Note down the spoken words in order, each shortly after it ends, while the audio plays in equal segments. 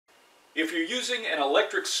If you're using an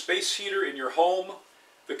electric space heater in your home,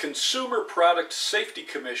 the Consumer Product Safety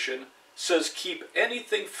Commission says keep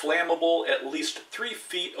anything flammable at least 3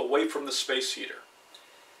 feet away from the space heater.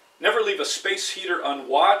 Never leave a space heater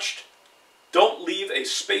unwatched. Don't leave a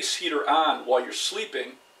space heater on while you're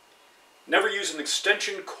sleeping. Never use an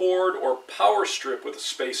extension cord or power strip with a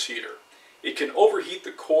space heater. It can overheat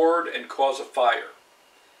the cord and cause a fire.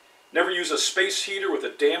 Never use a space heater with a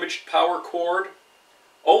damaged power cord.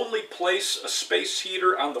 Only place a space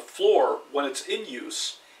heater on the floor when it's in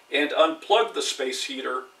use and unplug the space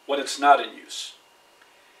heater when it's not in use.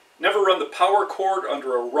 Never run the power cord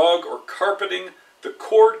under a rug or carpeting. The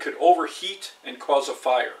cord could overheat and cause a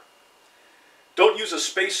fire. Don't use a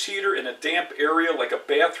space heater in a damp area like a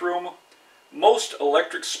bathroom. Most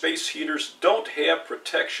electric space heaters don't have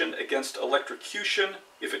protection against electrocution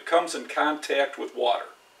if it comes in contact with water.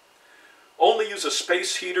 Only use a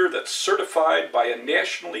space heater that's certified by a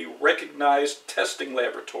nationally recognized testing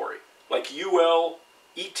laboratory like UL,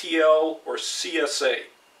 ETL, or CSA.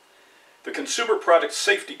 The Consumer Product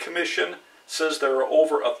Safety Commission says there are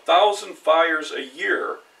over 1,000 fires a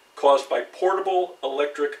year caused by portable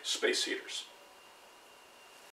electric space heaters.